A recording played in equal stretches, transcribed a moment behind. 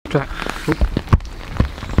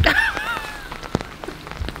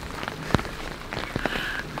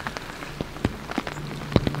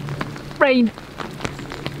Rain.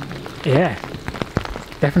 Yeah,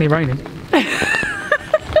 definitely raining.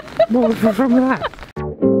 What's wrong with that?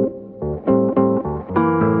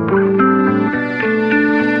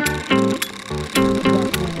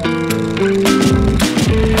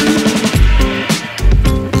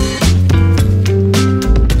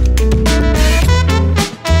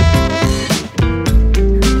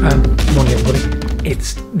 Morning everybody.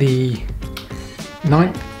 It's the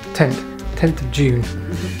 10th of June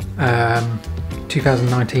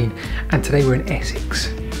 2019, and today we're in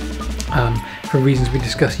Essex for reasons we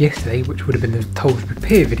discussed yesterday, which would have been the Told to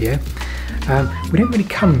Prepare video. We don't really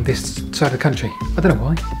come this side of the country. I don't know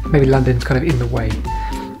why. Maybe London's kind of in the way.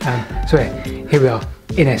 So yeah, here we are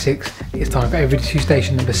in Essex. It's time for Everyday 2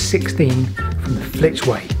 station number 16 from the Flitch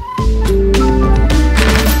Way.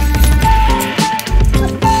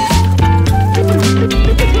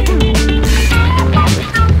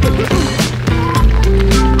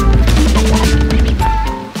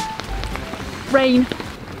 Rain.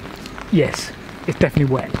 Yes, it's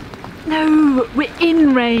definitely wet. No, we're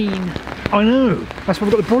in rain. I know, that's why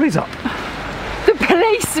we've got the brollies up. The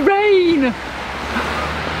place rain.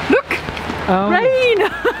 Look, rain.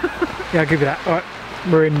 Yeah, I'll give you that. All right,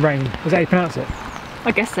 we're in rain. Is that how you pronounce it?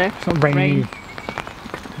 I guess so. It's not rainy.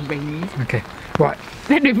 Rainy. Okay, right.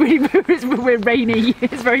 We're rainy.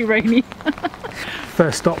 It's very rainy.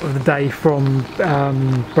 First stop of the day from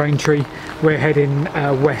Braintree. We're heading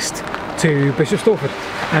west to Bishops Stortford,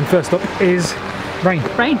 and first stop is rain.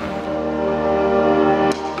 Rain.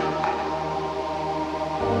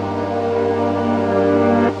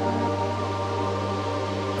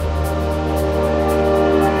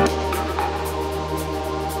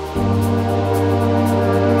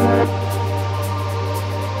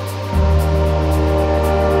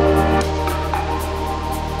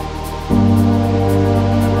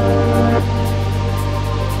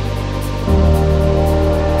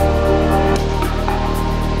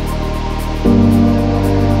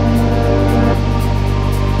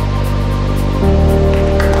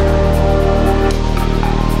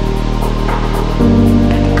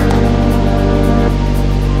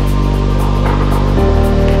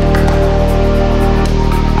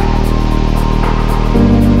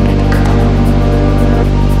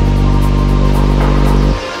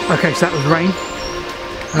 Okay, so that was rain.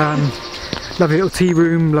 Lovely little tea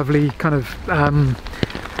room, lovely kind of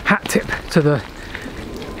hat tip to the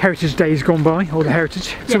heritage days gone by, or the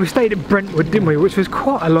heritage. So we stayed at Brentwood, didn't we, which was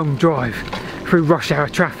quite a long drive through rush hour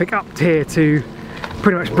traffic up here to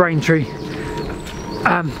pretty much Braintree.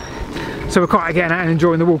 So we're quite getting out and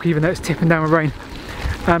enjoying the walk, even though it's tipping down with rain.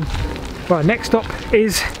 Right, next stop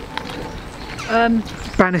is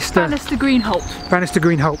Bannister Greenholt. Bannister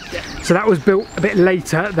Greenholt. Yeah. So that was built a bit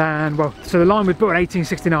later than, well, so the line was built in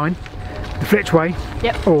 1869, the Flitch Way,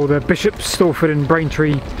 or the Bishops Stortford and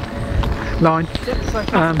Braintree line. Yep,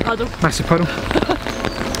 massive puddle.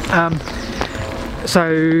 So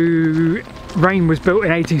Rain was built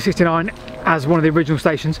in 1869 as one of the original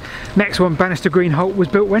stations. Next one, Bannister Greenholt, was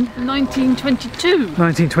built when? 1922.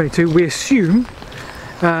 1922. We assume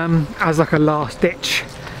as like a last ditch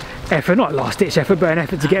effort, not a last ditch effort, but an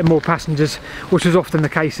effort to get more passengers, which was often the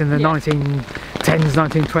case in the 1910s,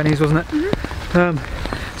 1920s, wasn't it?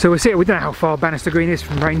 Mm-hmm. So we'll see. We don't know how far Bannister Green is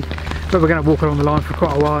from Rain, but we're going to walk along the line for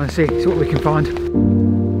quite a while and see what we can find.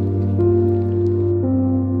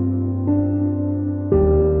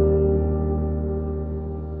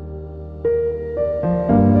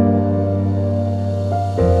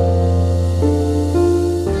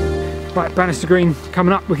 Right, Bannister Green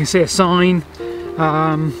coming up. We can see a sign.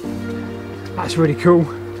 That's really cool.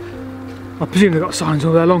 I presume they've got signs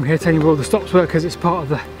all along here telling you where all the stops were, because it's part of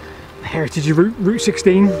the heritage route, Route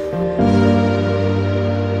 16.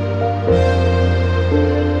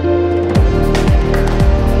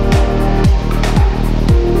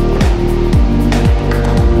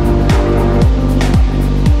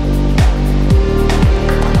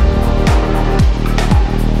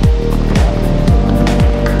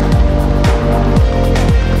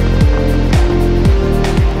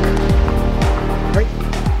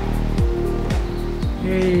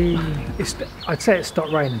 I'd say it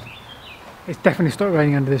stopped raining. It's definitely stopped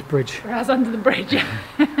raining under this bridge. It has under the bridge, yeah.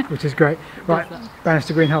 Which is great. Right,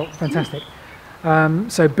 Bannister Greenholt, fantastic.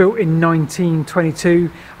 So built in 1922.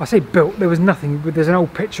 I say built, there was nothing, there's an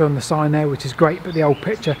old picture on the sign there, which is great, but the old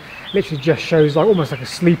picture literally just shows like almost like a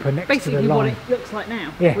sleeper next to the line. Basically what it looks like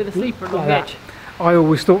now, with a sleeper along the edge. I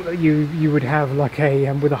always thought that you would have like a,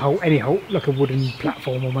 with a halt, any halt, like a wooden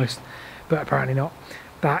platform almost, but apparently not.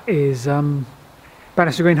 That is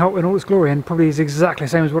Bannister Green Halt in all its glory, and probably is exactly the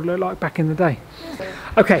same as what it looked like back in the day.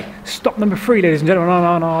 Okay, stop number 3, ladies and gentlemen,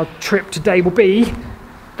 on our trip today will be...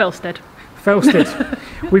 Felsted. Felsted.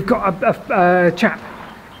 We've got a chap,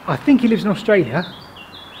 I think he lives in Australia,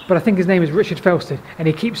 but I think his name is Richard Felsted, and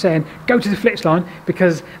he keeps saying, go to the Flitch line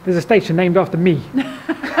because there's a station named after me.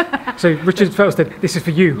 So Richard Felsted, this is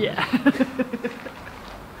for you. Yeah.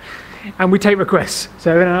 And we take requests.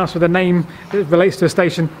 So anyone else with a name that relates to a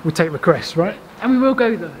station, we take requests, right? And we will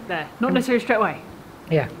go there. Not necessarily straight away.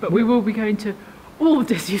 Yeah. But we will be going to all the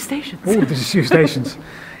disused stations. All the disused stations.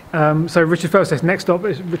 So Richard Felsted, next stop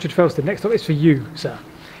is Richard Felsted. Next stop is for you, sir.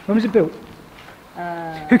 When was it built?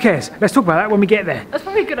 Who cares? Let's talk about that when we get there. That's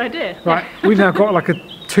probably a good idea. Right. We've now got like a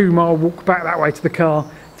 2-mile walk back that way to the car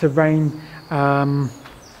to rain.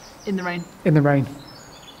 In the rain. In the rain.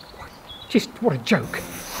 Just what a joke.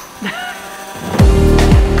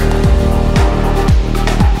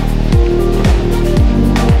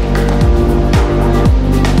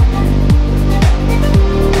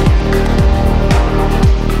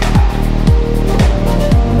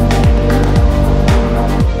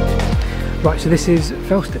 Right, so this is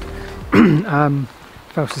Felsted.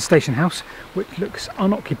 Felsted Station House, which looks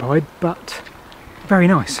unoccupied but very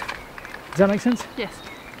nice. Does that make sense? Yes.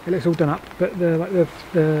 It looks all done up, but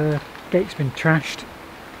the gate's been trashed,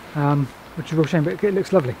 which is a real shame, but it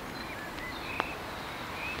looks lovely.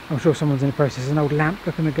 I'm sure someone's in the process. There's an old lamp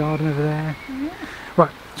up in the garden over there. Yeah.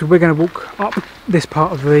 Right, so we're going to walk up this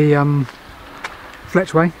part of the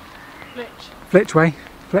Flitch Way. Flitch Way.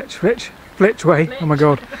 Flitch Way. Oh my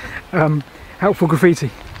god. Helpful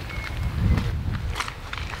graffiti.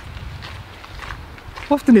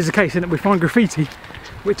 Often is the case, isn't it? We find graffiti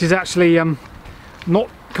which is actually not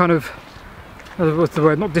kind of, what's the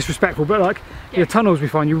word, not disrespectful, but like the tunnels we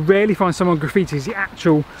find, you rarely find someone graffitis the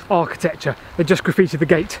actual architecture. They just graffiti the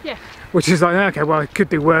gate. Yeah. Which is like, okay, well, it could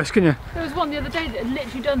do worse, couldn't you? There was one the other day that had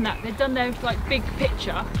literally done that. They'd done their like big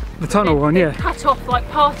picture. The tunnel one, yeah. Cut off like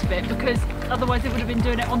part of it because otherwise they would have been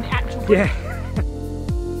doing it on the actual bridge. Yeah.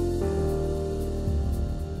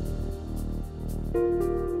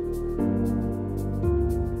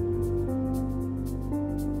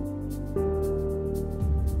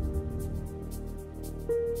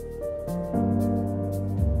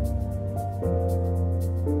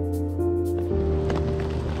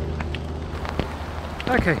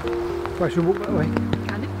 Okay, right, should we walk that way?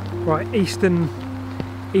 Can you? Right, Eastern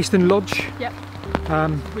Lodge. Yep.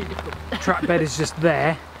 Really difficult. Trap bed is just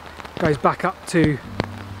there. Goes back up to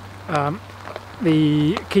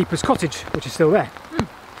the Keeper's Cottage, which is still there. Mm.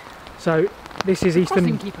 So this is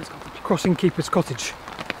Crossing Keeper's Cottage.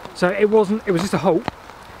 So it was just a halt.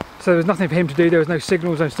 So there was nothing for him to do. There was no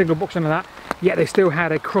signals, no signal box, none of that. Yet they still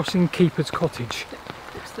had a Crossing Keeper's Cottage.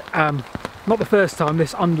 Not the first time.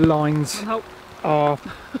 This underlines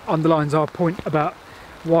our point about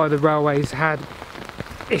why the railways had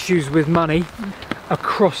issues with money. A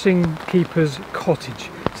Crossing Keeper's Cottage.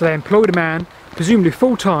 So they employed a man, presumably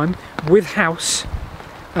full-time, with house,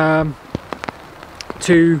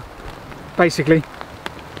 to basically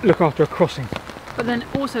look after a crossing. But then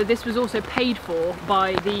also this was also paid for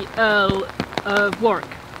by the Earl of Warwick.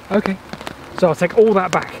 Okay, so I'll take all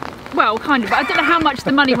that back. Well, kind of, but I don't know how much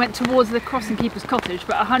the money went towards the Crossing Keeper's Cottage,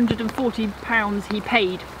 but £140 he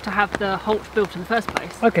paid to have the halt built in the first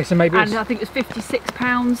place. Okay, so maybe and I think it was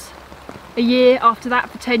 £56 a year after that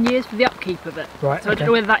for 10 years for the upkeep of it. Right. So I don't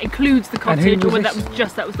know whether that includes the cottage or whether that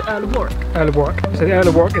was the Earl of Warwick. Earl of Warwick. So the Earl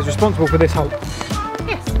of Warwick is responsible for this halt.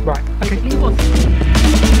 Yes. Right. Okay. He was.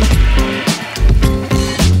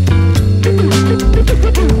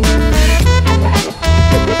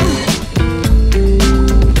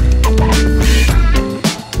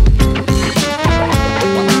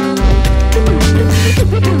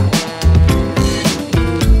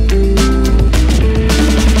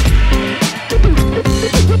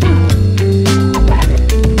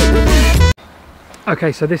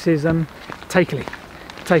 Okay, so this is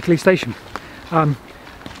Takeley station.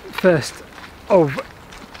 First of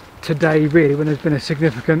today, really, when there's been a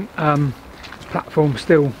significant platform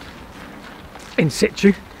still in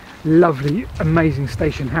situ. Lovely, amazing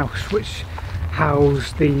station house, which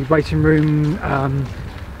housed the waiting room,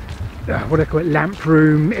 what do I call it, lamp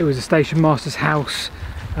room. It was a station master's house.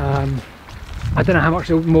 I don't know how much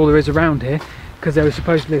more there is around here, because there was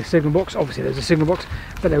supposedly a signal box. Obviously there's a signal box,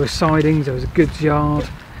 but there were sidings, there was a goods yard,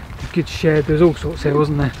 a goods shed, there was all sorts here,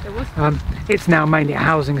 wasn't there? There was. It's now mainly a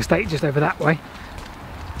housing estate just over that way,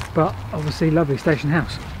 but obviously lovely station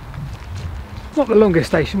house. Not the longest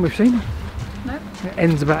station we've seen. No. It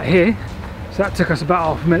ends about here, so that took us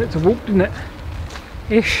about half a minute to walk, didn't it?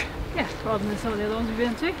 Ish. Yeah, rather than some of the other ones we've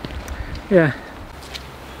been to. Yeah.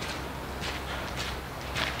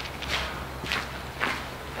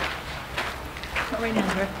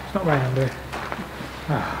 It's not raining under it.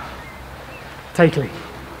 Takeley,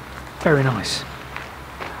 very nice.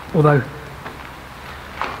 Although,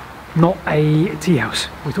 not a tea house.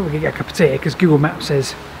 We thought we could get a cup of tea because Google Maps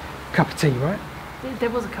says cup of tea, right? There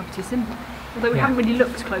was a cup of tea symbol, although we haven't really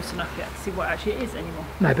looked close enough yet to see what actually it is anymore.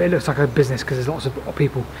 No, but it looks like a business because there's lots of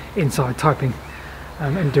people inside typing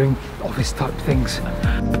and doing office type things.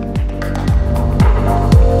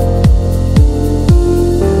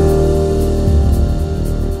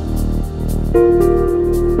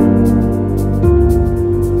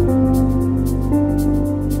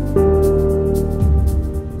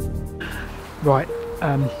 Right,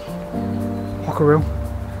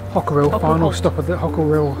 Hockerill, final stop of the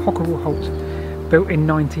Hockerill Halt, built in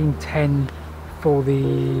 1910 for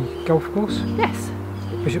the golf course? Yes.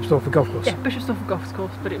 Bishops Stortford golf course? Yeah, Bishops Stortford golf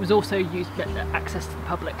course, but it was also used for access to the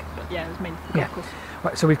public, but yeah, it was mainly for the golf course.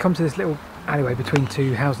 Right, so we've come to this little alleyway between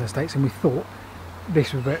two housing estates and we thought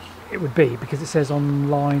this was where it would be because it says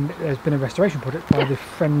online that there's been a restoration project by the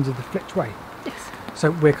Friends of the Flitch Way. Yes.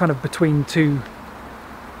 So we're kind of between two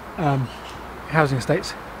housing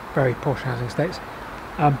estates, very posh housing estates,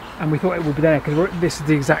 and we thought it would be there because this is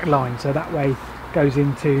the exact line, so that way goes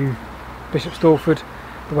into Bishops Stortford.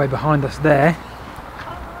 The way behind us there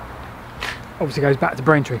obviously goes back to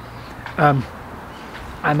Braintree, and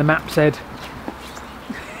the map said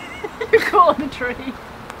You caught on the tree.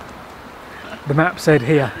 The map said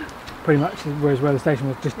here pretty much, whereas where the station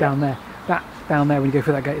was just down there. That down there when you go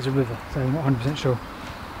through that gate is a river, so I'm not 100% sure.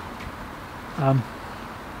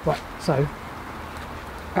 Right, so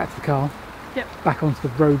back to the car, back onto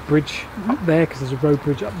the road bridge up there because there's a road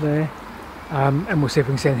bridge up there, and we'll see if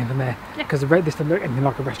we can see anything from there because this doesn't look anything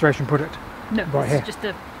like a restoration project. No, right here. It's just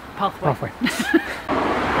a pathway.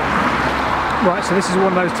 Right, so this is one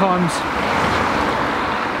of those times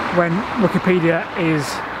when Wikipedia is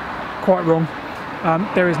quite wrong.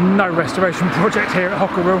 There is no restoration project here at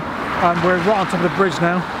Hockerill. We're right on top of the bridge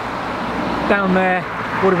now. Down there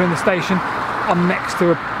would have been the station. I'm next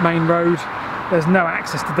to a main road. There's no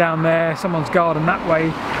access to down there. Someone's garden that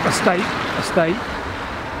way. Estate.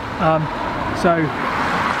 So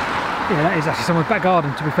yeah, that is actually someone's back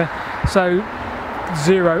garden, to be fair. So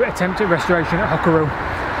 0 attempt at restoration at Hockerill.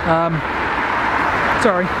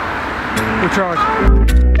 Sorry, we tried.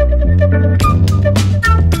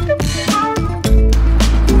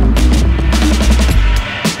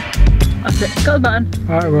 That's it, got the button.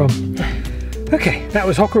 Alright, we're on. Okay, that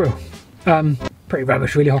was Hockerill. Pretty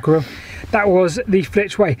rubbish really, Hockerill. That was the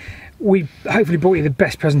Flitch Way. We hopefully brought you the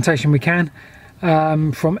best presentation we can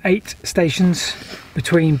from 8 stations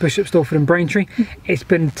between Bishops Stortford and Braintree. It's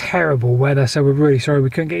been terrible weather, so we're really sorry we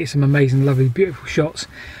couldn't get you some amazing, lovely, beautiful shots.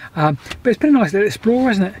 But it's been a nice little explore,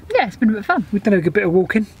 hasn't it? Yeah, it's been a bit of fun. We've done a good bit of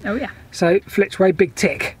walking. Oh yeah. So Flitch Way, big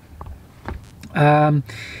tick.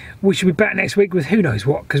 We should be back next week with who knows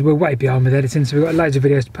what, because we're way behind with editing, so we've got loads of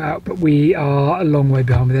videos to put out, but we are a long way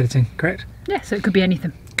behind with editing, correct? Yeah, so it could be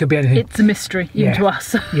anything. Could be anything. It's a mystery, even to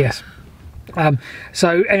us. Yes.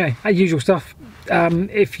 So anyway, as usual stuff,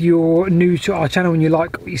 if you're new to our channel and you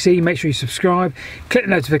like what you see, make sure you subscribe, click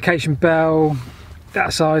the notification bell,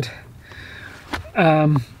 that side,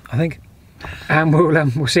 I think, and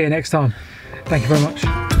we'll see you next time. Thank you very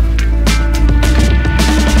much.